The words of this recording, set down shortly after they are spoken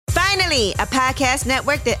Finally, a podcast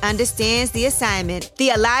network that understands the assignment. The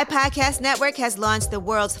Alive Podcast Network has launched the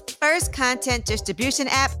world's first content distribution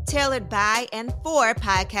app tailored by and for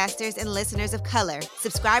podcasters and listeners of color.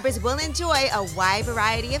 Subscribers will enjoy a wide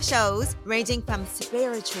variety of shows, ranging from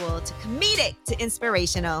spiritual to comedic to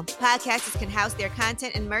inspirational. Podcasters can house their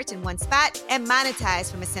content and merch in one spot and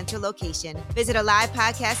monetize from a central location. Visit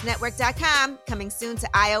AlivePodcastNetwork.com, coming soon to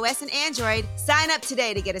iOS and Android. Sign up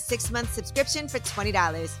today to get a 6-month subscription for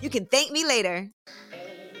 $20. You can thank me later.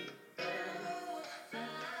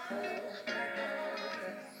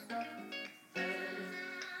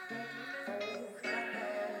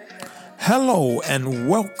 Hello and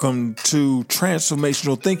welcome to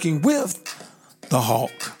Transformational Thinking with the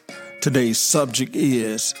Hawk. Today's subject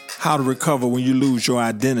is how to recover when you lose your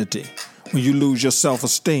identity, when you lose your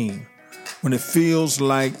self-esteem, when it feels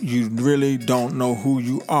like you really don't know who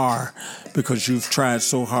you are because you've tried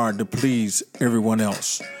so hard to please everyone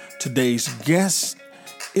else. Today's guest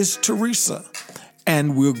is Teresa,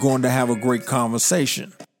 and we're going to have a great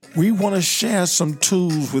conversation. We want to share some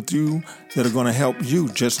tools with you that are going to help you,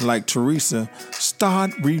 just like Teresa,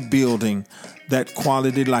 start rebuilding that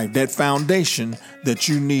quality life, that foundation that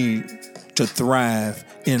you need to thrive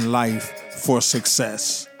in life for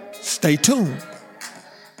success. Stay tuned.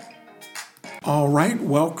 All right,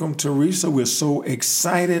 welcome, Teresa. We're so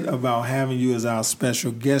excited about having you as our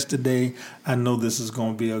special guest today. I know this is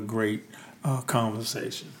going to be a great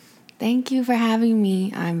conversation. Thank you for having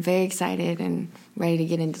me. I'm very excited and ready to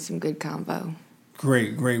get into some good convo.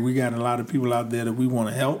 Great. We got a lot of people out there that we want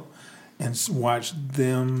to help and watch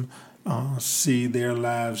them see their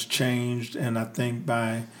lives changed. And I think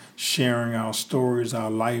by sharing our stories,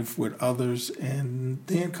 our life with others, and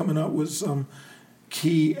then coming up with some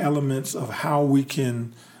key elements of how we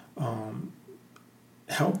can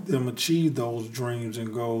help them achieve those dreams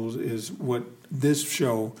and goals is what this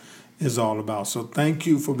show is all about. So thank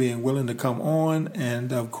you for being willing to come on.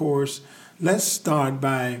 And of course, let's start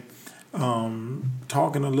by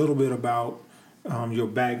talking a little bit about your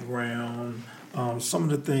background, some of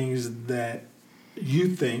the things that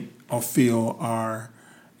you think or feel are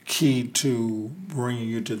key to bringing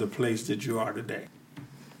you to the place that you are today.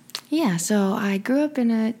 Yeah, so I grew up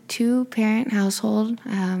in a 2-parent household,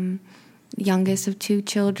 youngest of 2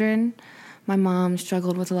 children. My mom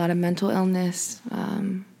struggled with a lot of mental illness,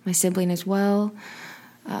 my sibling as well.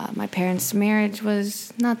 My parents' marriage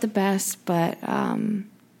was not the best, but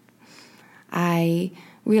I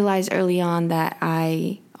realized early on that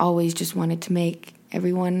I always just wanted to make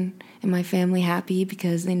everyone in my family happy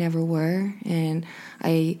because they never were. And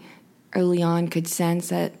I early on could sense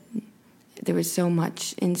that there was so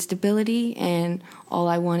much instability and all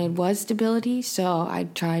I wanted was stability. So I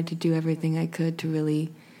tried to do everything I could to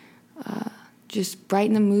really just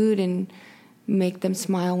brighten the mood and make them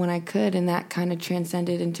smile when I could. And that kind of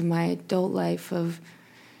transcended into my adult life of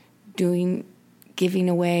giving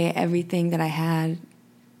away everything that I had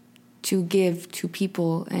to give to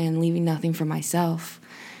people and leaving nothing for myself.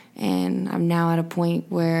 And I'm now at a point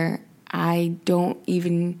where I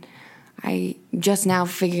just now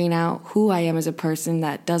figuring out who I am as a person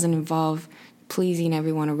that doesn't involve pleasing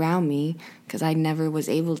everyone around me, because I never was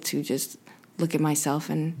able to just look at myself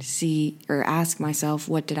and see or ask myself,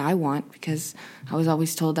 what did I want? Because I was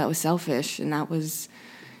always told that was selfish, and that was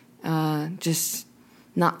just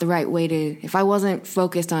not the right way to... If I wasn't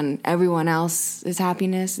focused on everyone else's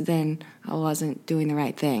happiness, then I wasn't doing the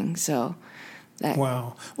right thing. So that...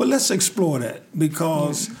 Wow. Well, let's explore that,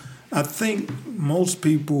 because I think most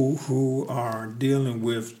people who are dealing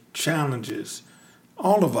with challenges,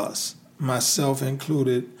 all of us, myself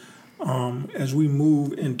included, as we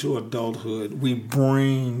move into adulthood, we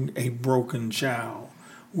bring a broken child.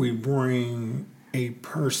 We bring a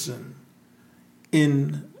person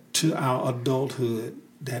into our adulthood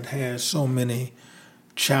that has so many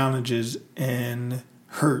challenges and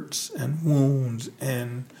hurts and wounds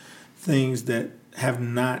and things that have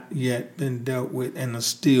not yet been dealt with and are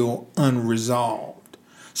still unresolved.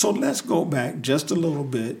 So let's go back just a little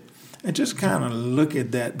bit and just kind of look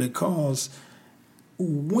at that, because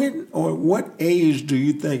when or what age do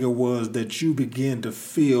you think it was that you began to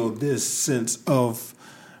feel this sense of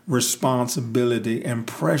responsibility and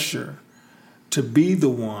pressure to be the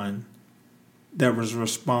one that was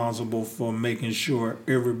responsible for making sure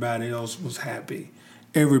everybody else was happy,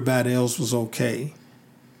 everybody else was okay?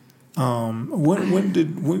 When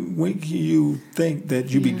can you think that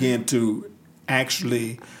you began to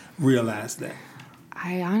actually realize that?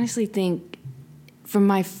 I honestly think from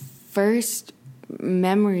my first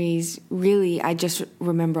memories, really, I just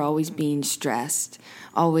remember always being stressed,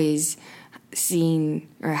 always seeing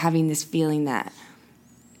or having this feeling that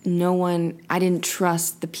I didn't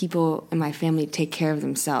trust the people in my family to take care of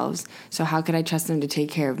themselves. So how could I trust them to take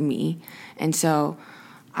care of me? And so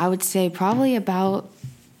I would say probably about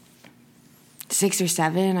 6 or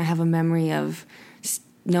 7, I have a memory of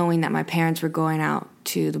knowing that my parents were going out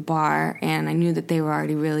to the bar, and I knew that they were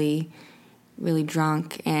already really, really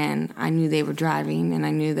drunk, and I knew they were driving, and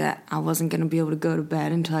I knew that I wasn't going to be able to go to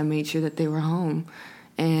bed until I made sure that they were home.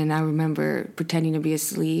 And I remember pretending to be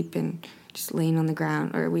asleep and just laying on the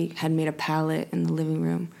ground, or we had made a pallet in the living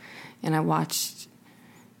room, and I watched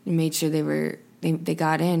and made sure they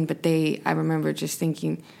got in, but I remember just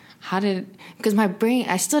thinking, because my brain,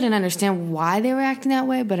 I still didn't understand why they were acting that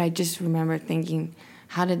way, but I just remember thinking,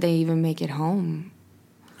 how did they even make it home?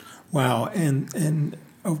 Wow, and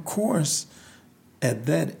of course, at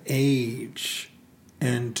that age,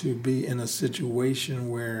 and to be in a situation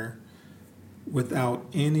where without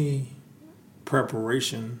any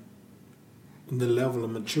preparation, the level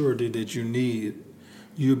of maturity that you need,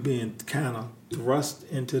 you're being kind of thrust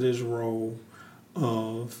into this role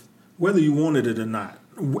of whether you wanted it or not.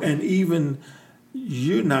 And even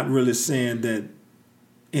you're not really saying that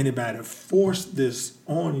anybody forced this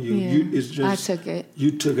on you. Yeah, It's just I took it.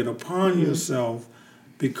 You took it upon yourself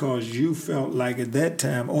because you felt like at that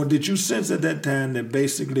time, or did you sense at that time that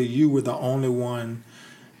basically you were the only one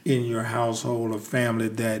in your household or family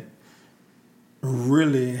that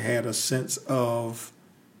really had a sense of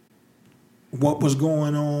what was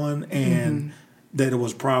going on and that it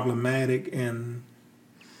was problematic, and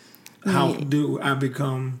how do I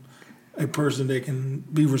become a person that can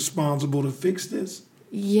be responsible to fix this?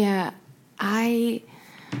 Yeah,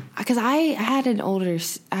 because I have an older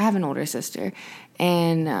sister,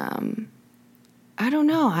 and I don't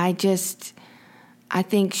know, I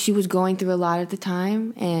think she was going through a lot at the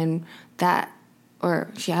time, and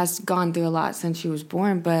she has gone through a lot since she was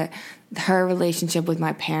born, but her relationship with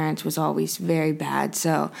my parents was always very bad.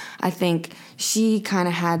 So I think she kind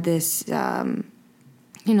of had this,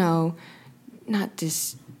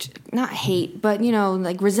 not hate, but,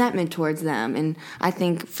 like resentment towards them. And I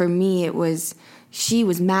think for me, she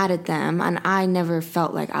was mad at them, and I never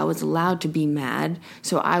felt like I was allowed to be mad.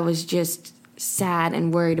 So I was just sad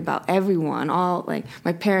and worried about everyone, all like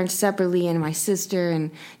my parents separately and my sister,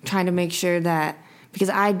 and trying to make sure that, because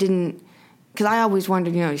I always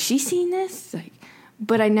wondered, is she seen this? Like,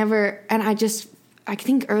 but I never, and I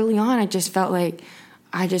think early on I just felt like,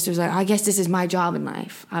 I just was like, I guess this is my job in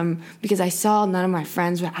life. Because I saw none of my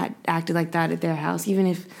friends had acted like that at their house, even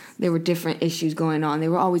if there were different issues going on. They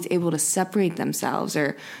were always able to separate themselves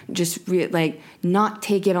or just not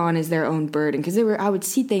take it on as their own burden. Because I would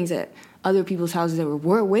see things at other people's houses that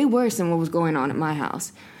were way worse than what was going on at my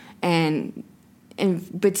house,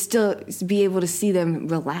 but still be able to see them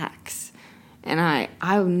relax. And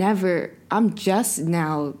I'm just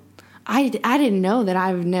now, I didn't know that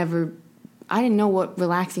I didn't know what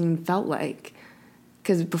relaxing felt like,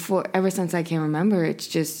 because ever since I can remember, it's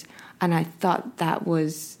just, and I thought that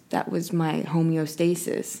was my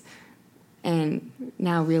homeostasis, and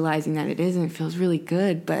now realizing that it isn't feels really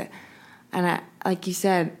good. Like you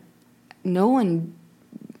said, no one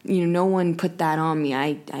put that on me.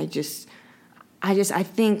 I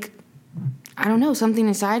think, I don't know, something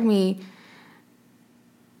inside me,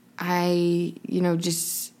 I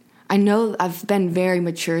know I've been very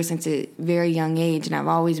mature since a very young age, and I've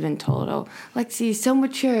always been told, "Oh, Lexi is so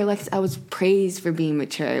mature." I was praised for being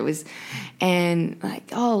mature. It was, and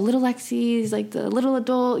like, "Oh, little Lexi is like the little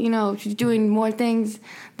adult. She's doing more things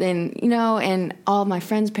than And all my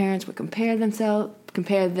friends' parents would compare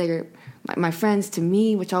my friends to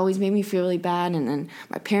me, which always made me feel really bad. And then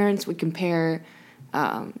my parents would compare,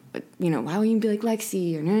 why would you be like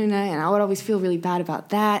Lexi or no, and I would always feel really bad about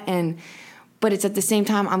that. But it's at the same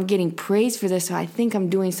time, I'm getting praised for this, so I think I'm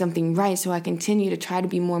doing something right. So I continue to try to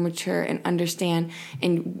be more mature and understand.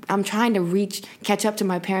 And I'm trying to catch up to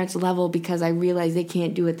my parents' level, because I realize they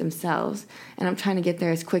can't do it themselves. And I'm trying to get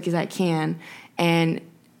there as quick as I can. And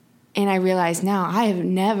I realize now I have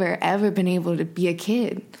never, ever been able to be a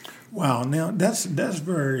kid. Wow, now that's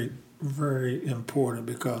very, very important,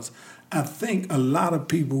 because I think a lot of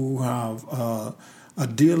people who are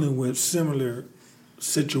dealing with similar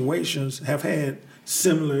situations have had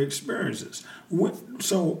similar experiences.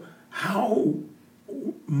 So how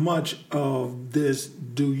much of this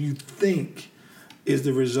do you think is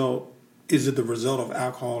the result? Is it the result of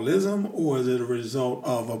alcoholism, or is it a result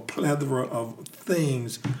of a plethora of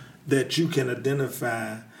things that you can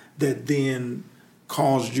identify that then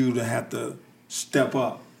caused you to have to step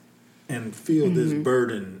up and feel this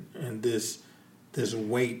burden and this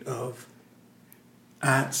weight of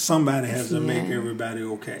somebody has to make everybody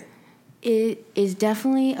okay? It is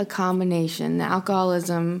definitely a combination. The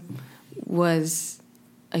alcoholism was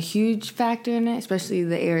a huge factor in it, especially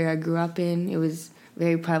the area I grew up in. It was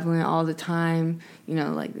very prevalent all the time. You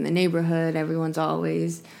know, like in the neighborhood,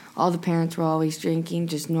 all the parents were always drinking,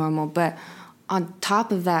 just normal. But on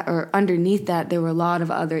top of that, or underneath that, there were a lot of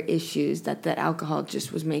other issues that alcohol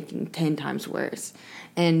just was making 10 times worse.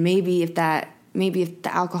 And maybe if the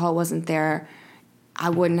alcohol wasn't there, I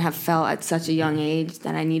wouldn't have felt at such a young age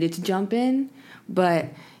that I needed to jump in. But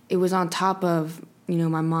it was on top of,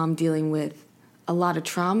 my mom dealing with a lot of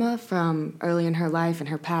trauma from early in her life and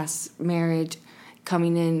her past marriage,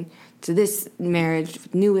 coming in to this marriage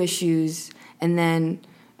with new issues, and then,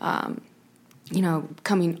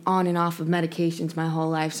 coming on and off of medications my whole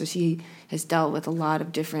life. So she has dealt with a lot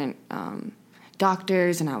of different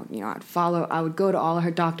doctors, and I would go to all of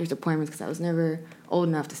her doctor's appointments because I was never old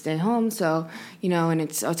enough to stay home. So, and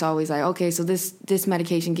it's always like, okay, so this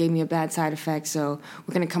medication gave me a bad side effect, so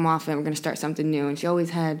we're going to come off it and we're going to start something new. And she always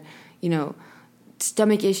had,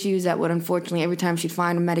 stomach issues that would, unfortunately, every time she'd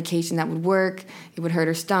find a medication that would work, it would hurt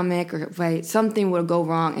her stomach, or something would go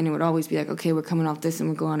wrong, and it would always be like, okay, we're coming off this and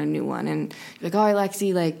we'll go on a new one. And like, all right,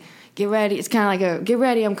 Lexi, get ready. It's kind of like get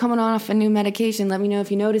ready. I'm coming off a new medication. Let me know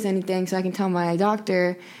if you notice anything so I can tell my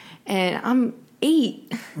doctor. And I'm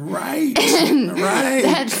 8. Right. Right.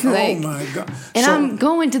 That's oh my God. And I'm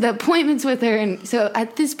going to the appointments with her. And so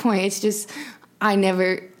at this point, it's just, I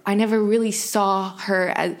never really saw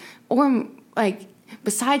her as, or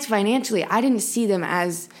besides financially, I didn't see them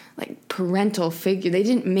as parental figure. They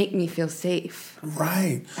didn't make me feel safe.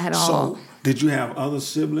 Right. At all. So did you have other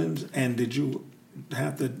siblings, and did you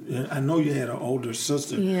have to, I know you had an older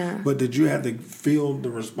sister, yeah, but did you have to feel the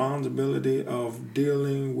responsibility of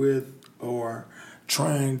dealing with or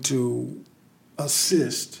trying to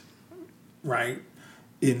assist, right,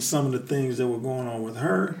 in some of the things that were going on with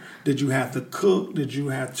her? Did you have to cook? Did you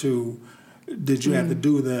have to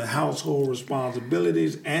do the household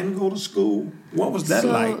responsibilities and go to school? What was that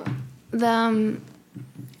like?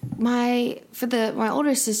 My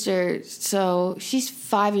older sister, so she's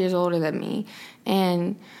 5 years older than me,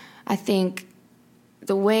 and I think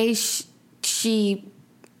the way she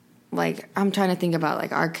I'm trying to think about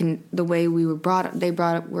the way we were brought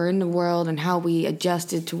up, we're in the world, and how we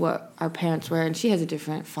adjusted to what our parents were. And she has a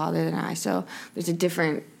different father than I, so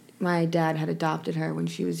my dad had adopted her when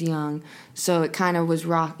she was young, so it kind of was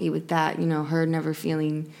rocky with that, her never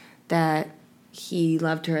feeling that he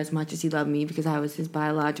loved her as much as he loved me because I was his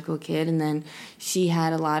biological kid. And then she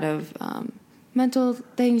had a lot of mental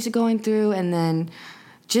things going through, and then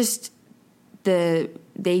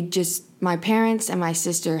my parents and my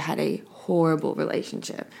sister had a horrible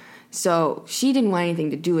relationship. So she didn't want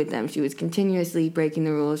anything to do with them. She was continuously breaking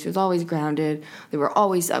the rules. She was always grounded. They were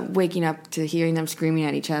always waking up to hearing them screaming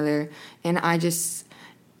at each other.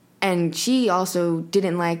 And she also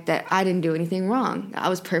didn't like that I didn't do anything wrong. I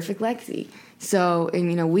was perfect Lexi. So,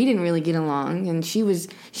 and we didn't really get along. And she was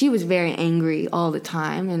very angry all the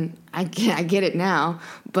time. And I get it now,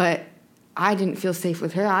 but I didn't feel safe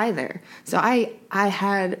with her either. So I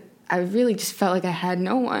really just felt like I had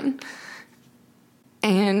no one.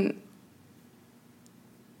 And,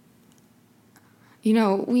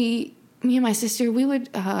 me and my sister, we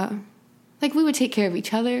would take care of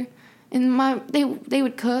each other. And they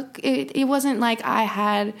would cook. It wasn't like I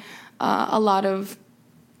had a lot of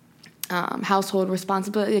household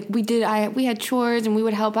responsibility. We had chores and we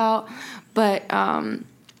would help out. But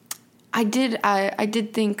I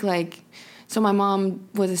did think so my mom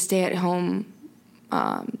was a stay-at-home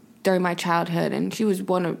during my childhood, and she was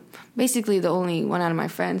basically the only one out of my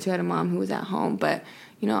friends who had a mom who was at home. But,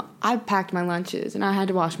 I packed my lunches and I had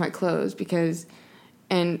to wash my clothes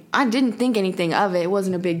and I didn't think anything of it. It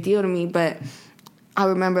wasn't a big deal to me, but I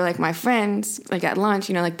remember my friends, at lunch,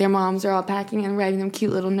 their moms are all packing and writing them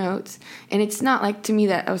cute little notes. And it's not to me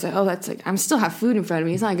that I was oh, that's I still have food in front of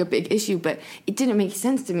me. It's not a big issue, but it didn't make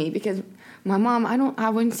sense to me because my mom, I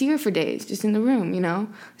wouldn't see her for days, just in the room,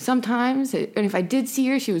 Sometimes, and if I did see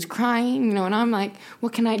her, she was crying, and I'm like,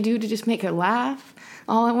 what can I do to just make her laugh?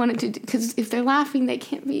 All I wanted to do, because if they're laughing, they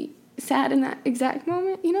can't be sad in that exact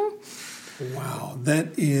moment, Wow,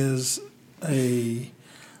 that is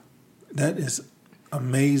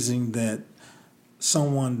amazing that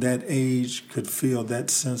someone that age could feel that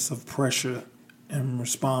sense of pressure and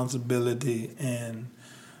responsibility and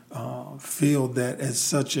feel that at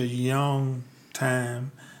such a young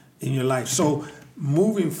time in your life. So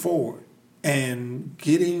moving forward and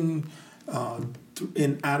getting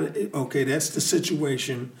that's the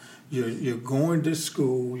situation. You're going to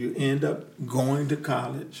school. You end up going to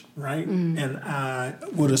college, right? Mm-hmm. And I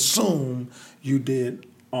would assume you did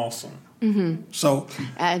awesome. So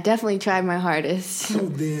I definitely tried my hardest. So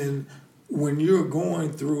then, when you're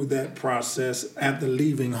going through that process after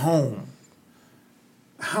leaving home,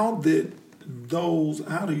 how do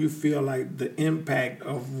you feel like the impact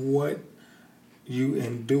of what you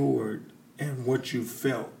endured and what you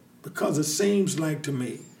felt? Because it seems like to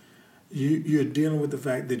me, you're dealing with the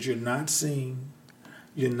fact that you're not seen,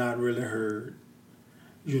 you're not really heard,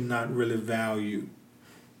 you're not really valued,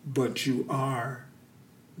 but you are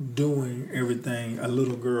doing everything a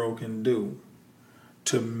little girl can do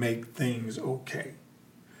to make things okay.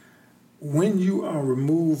 When you are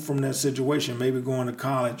removed from that situation, maybe going to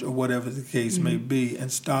college or whatever the case may be,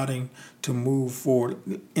 and starting to move forward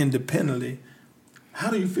independently, how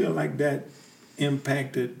do you feel like that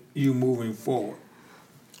impacted you moving forward?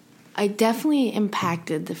 I definitely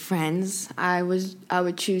impacted the friends I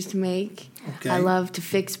would choose to make. Okay. I love to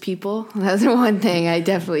fix people. That's the one thing I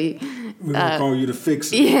definitely... We're going to call you to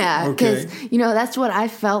fix it. Yeah, because, okay. That's what I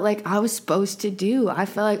felt like I was supposed to do. I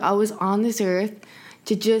felt like I was on this earth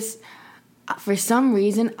to just, for some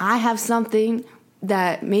reason, I have something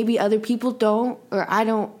that maybe other people don't, or I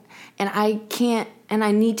don't, and I can't, and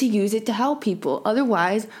I need to use it to help people.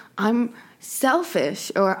 Otherwise, I'm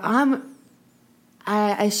selfish, or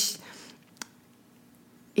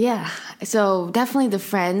yeah. So definitely the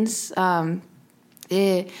friends,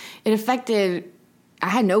 it affected. I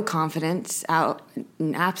had no confidence,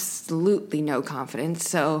 absolutely no confidence.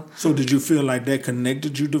 So did you feel like that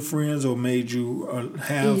connected you to friends, or made you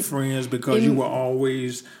have friends because you were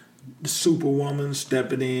always the superwoman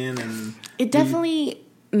stepping in? And it definitely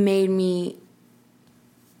made me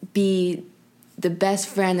be the best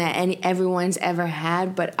friend that everyone's ever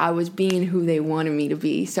had, but I was being who they wanted me to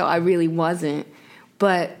be, so I really wasn't.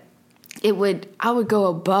 But I would go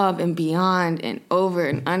above and beyond and over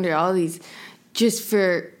and under all these,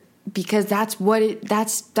 because that's what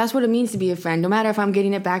it means to be a friend. No matter if I'm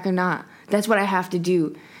getting it back or not, that's what I have to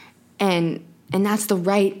do, and that's the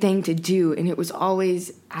right thing to do. And it was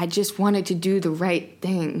always, I just wanted to do the right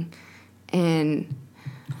thing. And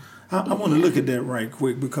I want to look at that right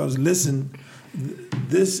quick, because listen,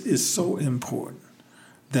 this is so important,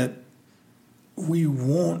 that we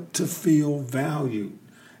want to feel valued,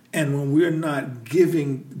 and when we're not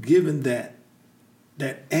given that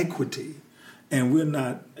equity, and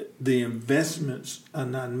the investments are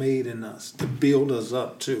not made in us to build us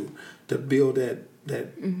up to build that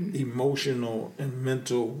emotional and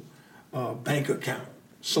mental bank account,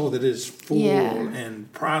 so that it's full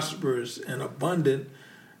and prosperous and abundant,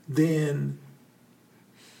 then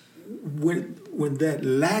when that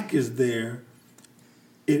lack is there,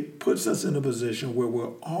 it puts us in a position where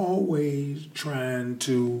we're always trying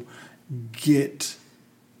to get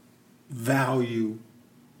value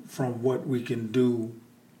from what we can do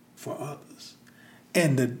for others.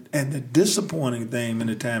 And the disappointing thing in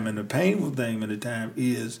the time, and the painful thing in the time,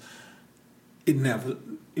 is you never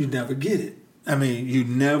get it. I mean, you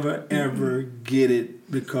never ever get it,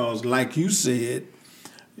 because, like you said,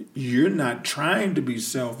 you're not trying to be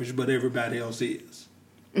selfish, but everybody else is.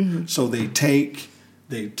 Mm-hmm. So they take.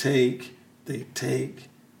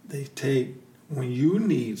 When you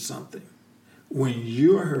need something, when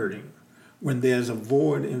you're hurting, when there's a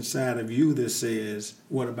void inside of you that says,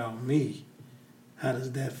 "What about me?" How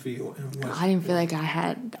does that feel? And I didn't feel like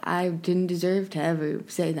I didn't deserve to ever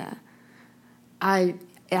say that. I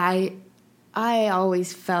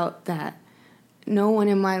always felt that no one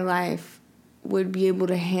in my life would be able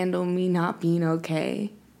to handle me not being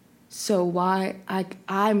okay. So why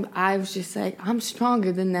I was just like, I'm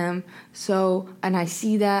stronger than them. So, and I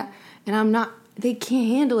see that, and they can't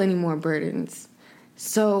handle any more burdens.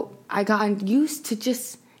 So I got used to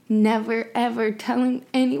just never ever telling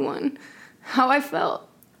anyone how I felt.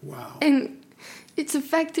 Wow. And it's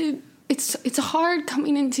affected, it's hard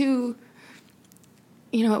coming into,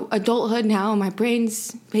 adulthood now. My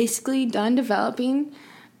brain's basically done developing,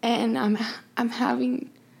 and I'm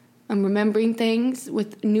remembering things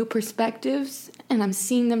with new perspectives, and I'm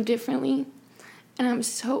seeing them differently, and I'm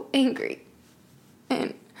so angry.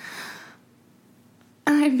 And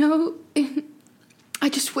I know, I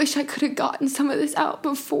just wish I could have gotten some of this out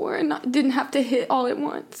before and didn't have to hit all at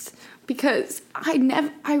once, because I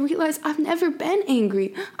realized I've never been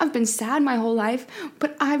angry. I've been sad my whole life,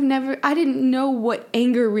 but I didn't know what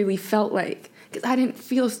anger really felt like, because I didn't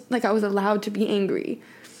feel like I was allowed to be angry.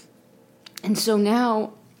 And so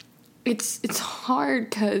now it's hard,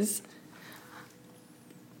 because,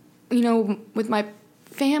 with my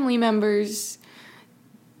family members,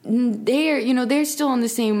 they're still on the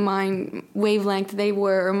same mind wavelength they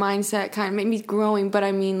were, or mindset, kind of maybe growing, but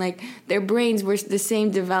I mean, like, their brains were the same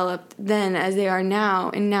developed then as they are now,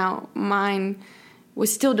 and now mine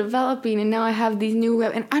was still developing, and now I have these new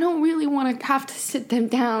and I don't really want to have to sit them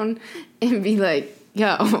down and be like,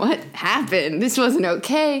 yo, what happened? This wasn't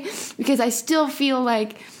okay, because I still feel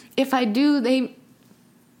like if I do, they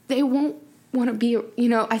won't want to be,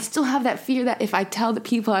 I still have that fear that if I tell the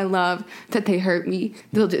people I love that they hurt me,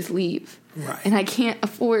 they'll just leave. Right. And I can't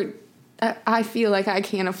afford, I feel like I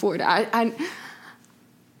can't afford it.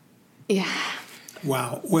 Yeah.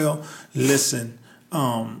 Wow. Well, listen,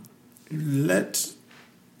 that's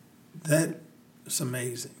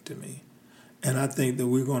amazing to me. And I think that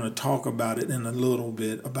we're going to talk about it in a little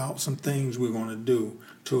bit, about some things we're going to do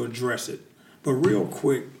to address it. But real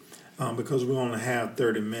quick, because we only have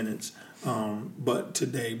 30 minutes, but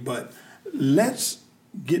let's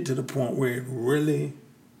get to the point where it really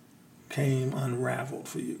came unraveled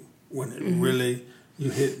for you, when it really,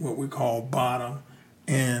 you hit what we call bottom,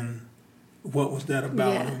 and what was that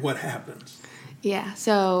about, and what happens? Yeah,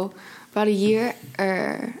 so about a year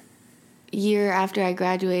after I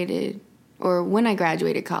graduated, or when I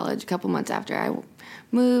graduated college, a couple months after, I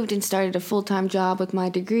moved and started a full-time job with my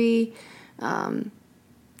degree,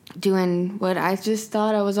 doing what I just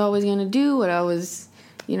thought I was always going to do, what I was,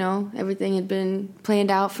 everything had been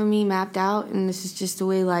planned out for me, mapped out, and this is just the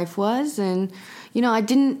way life was. And, I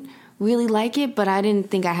didn't really like it, but I didn't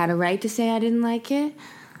think I had a right to say I didn't like it.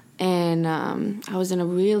 And I was in a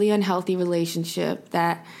really unhealthy relationship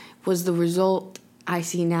that was the result I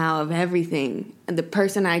see now of everything. And the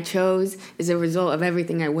person I chose is a result of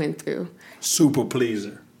everything I went through. Super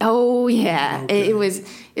pleaser. Oh, yeah. Okay. It was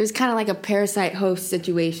kind of like a parasite host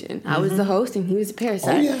situation. I was the host and he was a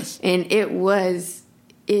parasite. Oh, yes. And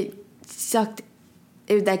it sucked.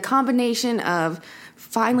 That combination of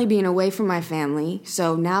finally being away from my family,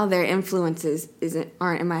 so now their influences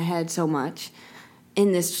aren't in my head so much,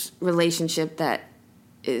 in this relationship that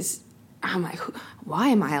is, I'm like, why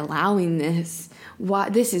am I allowing this? Why,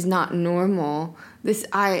 this is not normal.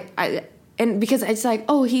 And because it's like,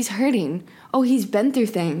 oh, he's hurting. Oh, he's been through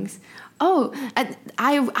things. Oh, I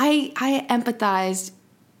empathized.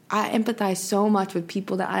 I empathize so much with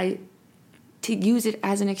people that to use it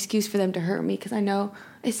as an excuse for them to hurt me, because I know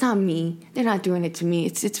it's not me. They're not doing it to me.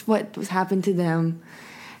 It's what was happened to them.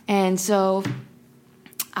 And so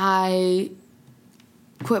I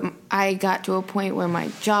quit. I got to a point where my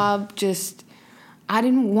job I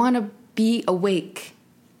didn't want to be awake.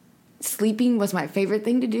 Sleeping was my favorite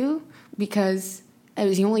thing to do, because it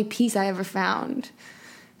was the only peace I ever found.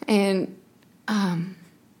 And I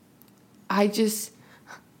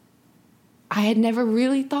had never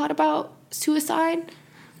really thought about suicide.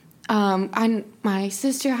 My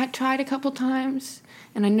sister had tried a couple times,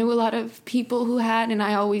 and I knew a lot of people who had, and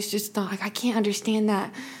I always just thought, like, I can't understand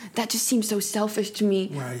that. That just seems so selfish to me,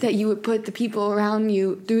 right, that you would put the people around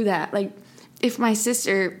you through that. Like, if my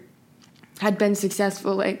sister had been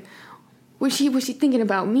successful, like, was she thinking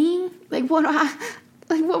about me? Like, what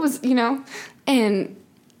was, And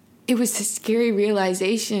it was a scary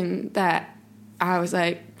realization that I was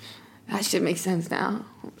like, that shit makes sense now.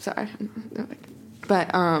 Sorry. But,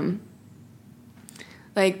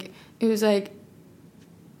 it was like,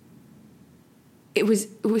 it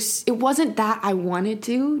wasn't that I wanted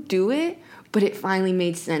to do it, but it finally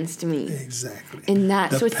made sense to me. Exactly. And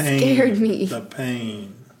that's what scared me. The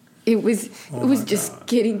pain. It was just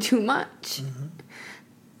getting too much. Mm-hmm.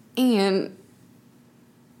 And,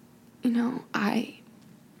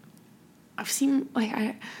 I've seen,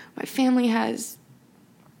 my family has,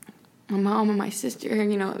 my mom and my sister,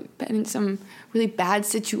 been in some really bad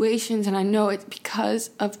situations, and I know it's because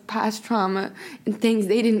of past trauma and things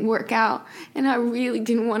they didn't work out, and I really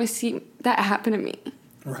didn't want to see that happen to me.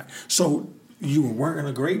 Right. So you were working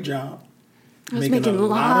a great job. I was making a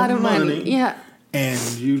lot of money. Yeah. And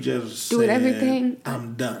you just said, everything.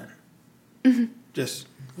 I'm done. Mm-hmm. Just,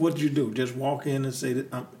 what did you do? Just walk in and say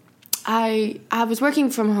that I was working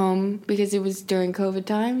from home because it was during COVID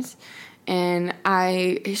times, and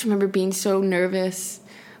I just remember being so nervous,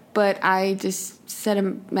 but I just set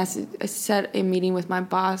a meeting with my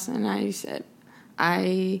boss, and I said,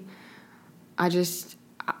 I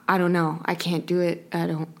don't know. I can't do it. I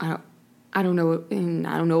don't know, and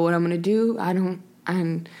I don't know what I'm gonna do.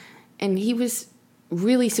 And he was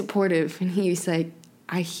really supportive, and he was like,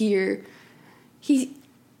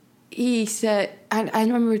 he said, I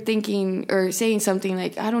remember thinking or saying something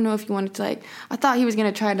like, I don't know if you wanted to, like, I thought he was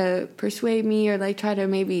going to try to persuade me or, like, try to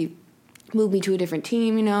maybe move me to a different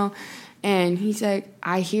team, And he's like,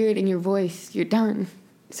 I hear it in your voice. You're done.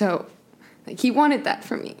 So Like, he wanted that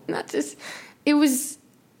for me. And I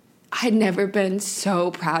had never been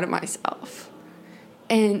so proud of myself.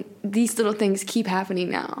 And these little things keep happening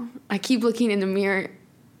now. I keep looking in the mirror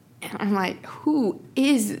and I'm like, who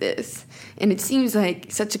is this? And it seems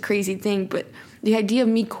like such a crazy thing, but the idea of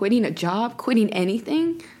me quitting a job, quitting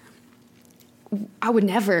anything, I would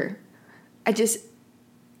never. I chose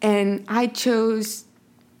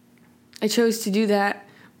to do that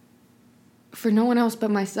for no one else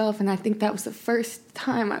but myself, and I think that was the first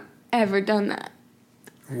time I've ever done that.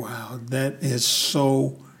 Wow, that is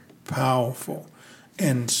so powerful.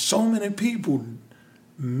 And so many people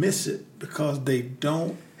miss it because they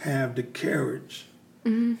don't have the courage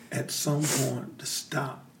at some point to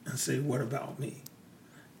stop and say, what about me?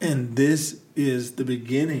 And this is the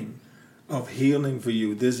beginning of healing for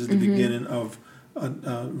you. This is the beginning of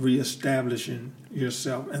reestablishing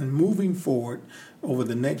yourself. And moving forward over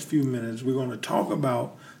the next few minutes, we're going to talk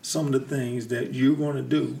about some of the things that you're going to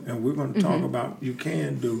do, and we're going to talk about you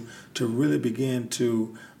can do to really begin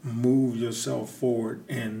to move yourself forward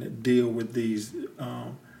and deal with these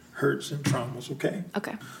hurts and traumas, okay?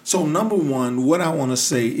 Okay. So number one, what I want to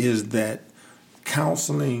say is that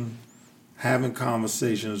counseling, having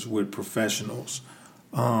conversations with professionals,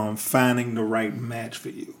 finding the right match for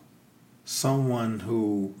you, someone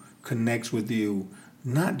who connects with you,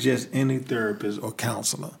 not just any therapist or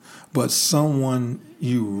counselor, but someone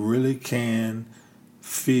you really can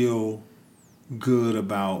feel good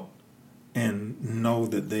about and know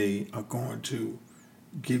that they are going to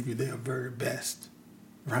give you their very best,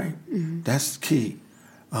 right? That's key.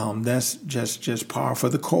 That's just par for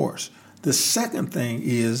the course. The second thing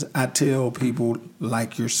is I tell people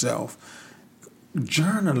like yourself,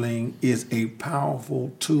 journaling is a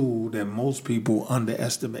powerful tool that most people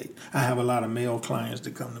underestimate. I have a lot of male clients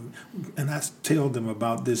that come to me, and I tell them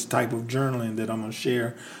about this type of journaling that I'm going to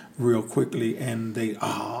share real quickly, and they,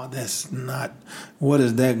 that's not, what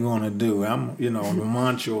is that going to do? I'm, the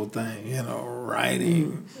macho thing,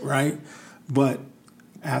 writing, right? But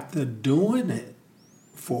after doing it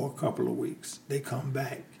for a couple of weeks, they come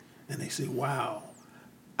back and they say, wow,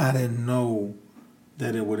 I didn't know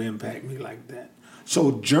that it would impact me like that.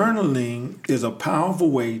 So journaling is a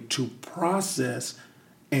powerful way to process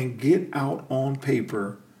and get out on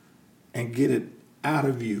paper and get it out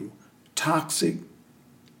of you toxic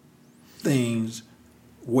things,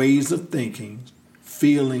 ways of thinking,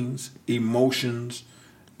 feelings, emotions,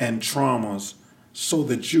 and traumas so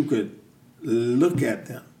that you could look at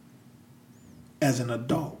them as an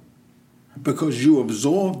adult, because you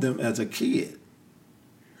absorbed them as a kid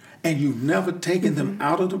and you've never taken them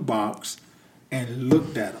out of the box and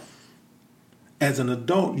looked at them. As an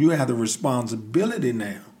adult, you have the responsibility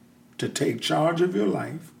now to take charge of your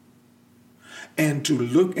life and to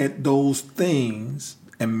look at those things,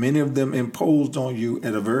 and many of them imposed on you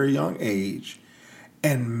at a very young age,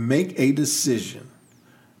 and make a decision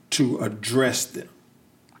to address them.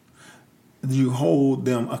 You hold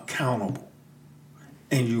them accountable,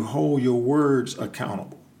 and you hold your words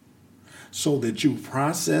accountable so that you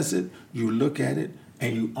process it, you look at it,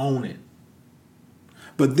 and you own it.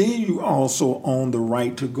 But then you also own the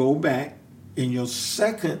right to go back in your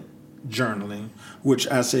second journaling, which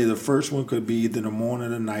I say the first one could be either the morning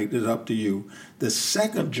or the night, it's up to you. The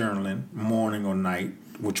second journaling, morning or night,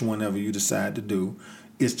 which whenever you decide to do,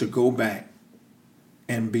 is to go back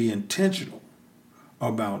and be intentional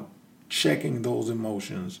about checking those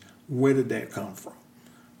emotions. Where did that come from?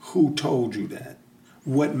 Who told you that?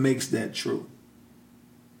 What makes that true?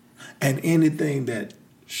 And anything that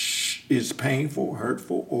is painful,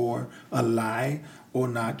 hurtful, or a lie or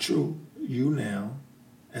not true, you now,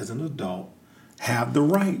 as an adult, have the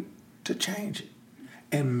right to change it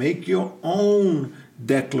and make your own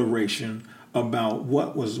declaration about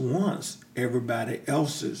what was once everybody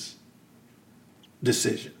else's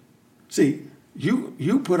decision. See,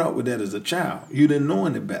 you put up with that as a child. You didn't know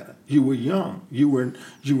any better. You were young. You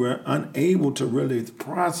were unable to really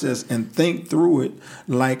process and think through it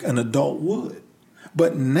like an adult would.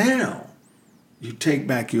 But now you take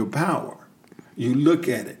back your power. You look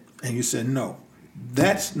at it and you say, no,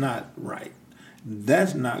 that's not right.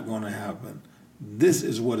 That's not going to happen. This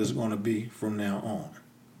is what it's going to be from now on,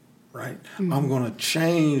 right? I'm going to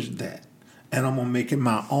change that, and I'm going to make it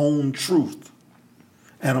my own truth.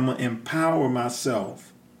 And I'm going to empower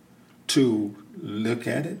myself to look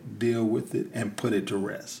at it, deal with it, and put it to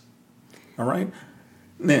rest. All right?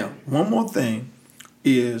 Now, one more thing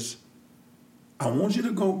is I want you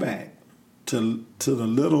to go back to the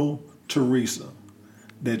little Teresa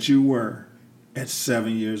that you were at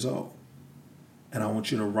 7 years old. And I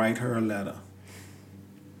want you to write her a letter.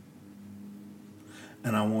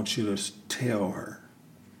 And I want you to tell her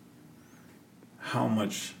how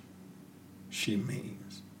much she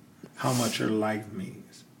means, how much her life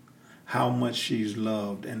means, how much she's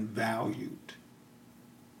loved and valued,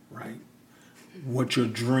 right? What your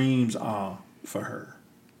dreams are for her,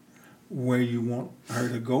 where you want her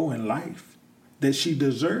to go in life, that she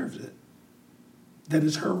deserves it, that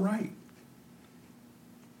it's her right,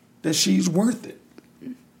 that she's worth it.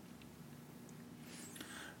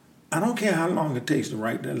 I don't care how long it takes to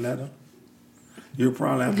write that letter. You'll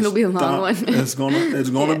probably have to stop. It'll be a long one. It's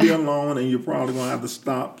gonna be a long one, and you're probably gonna have to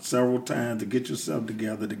stop several times to get yourself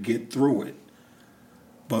together to get through it.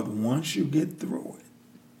 But once you get through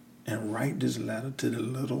it and write this letter to the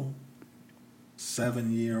little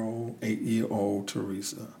 7-year-old, 8-year-old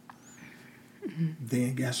Teresa,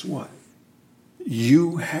 then guess what?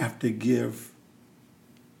 You have to give.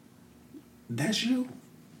 That's you.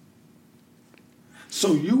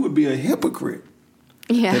 So you would be a hypocrite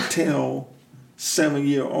to tell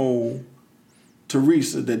 7-year-old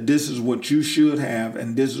Teresa that this is what you should have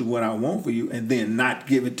and this is what I want for you, and then not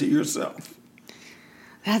give it to yourself.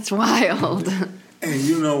 That's wild. And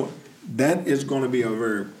you know, that is going to be a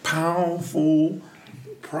very powerful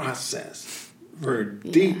process, very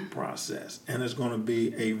deep process, and it's going to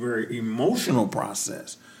be a very emotional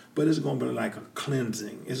process, but it's going to be like a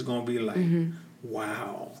cleansing. It's going to be like,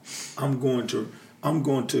 wow, I'm going to,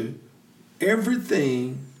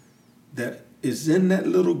 everything that is in that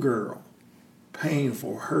little girl,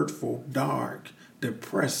 painful, hurtful, dark,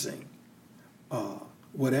 depressing,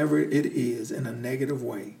 whatever it is in a negative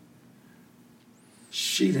way,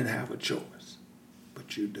 she didn't have a choice,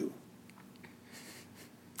 but you do.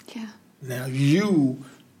 Yeah. Now you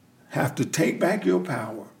have to take back your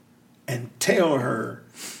power and tell her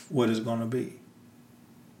what it's going to be,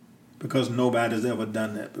 because nobody's ever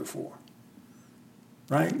done that before.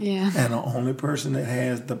 Right? Yeah. And the only person that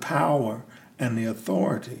has the power and the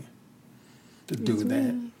authority to do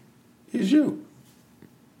that is you.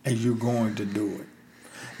 And you're going to do it.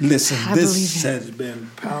 Listen, this has been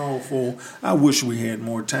powerful. I wish we had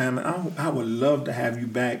more time. I would love to have you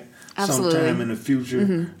back sometime in the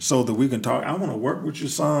future so that we can talk. I want to work with you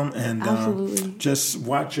some and just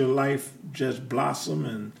watch your life just blossom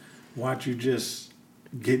and watch you just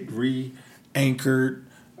get re-anchored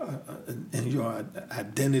in your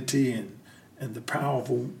identity and the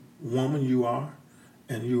powerful woman you are.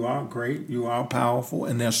 And you are great, you are powerful,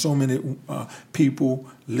 and there's so many people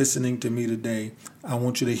listening to me today. I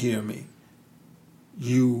want you to hear me.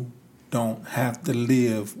 You don't have to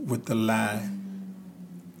live with the lie.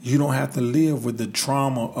 You don't have to live with the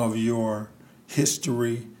trauma of your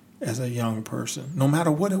history as a young person, no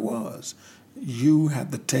matter what it was. You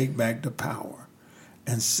have to take back the power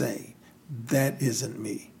and say, that isn't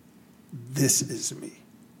me. This is me.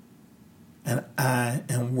 And I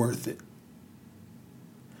am worth it.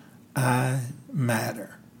 I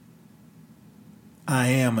matter. I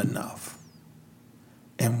am enough.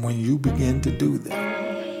 And when you begin to do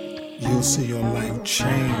that, you'll see your life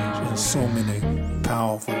change in so many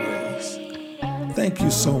powerful ways. Thank you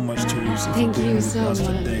so much, Teresa, for being with us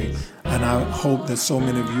today. And I hope that so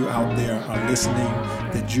many of you out there are listening,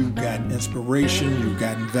 that you've gotten inspiration, you've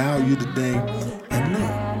gotten value today. And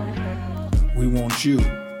look, we want you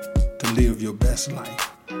to live your best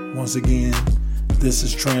life. Once again, this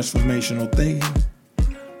is Transformational Thinking.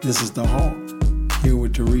 This is The Hawk, here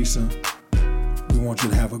with Teresa. We want you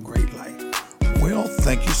to have a great life. Well,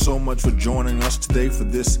 thank you so much for joining us today for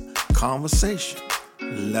this conversation.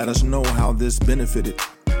 Let us know how this benefited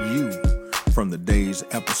you from the day's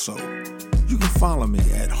episode. You can follow me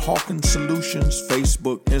at Hawkins Solutions,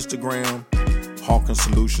 Facebook, Instagram,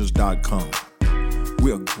 HawkinsSolutions.com.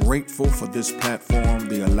 We are grateful for this platform,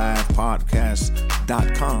 the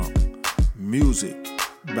AlivePodcast.com. Music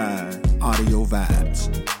by Audio Vibes.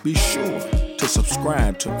 Be sure to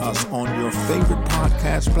subscribe to us on your favorite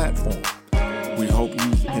podcast platform. We hope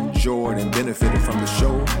you've enjoyed and benefited from the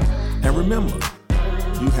show. And remember,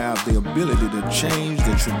 you have the ability to change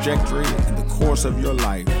the trajectory and the course of your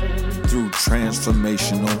life through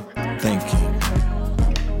transformational thinking.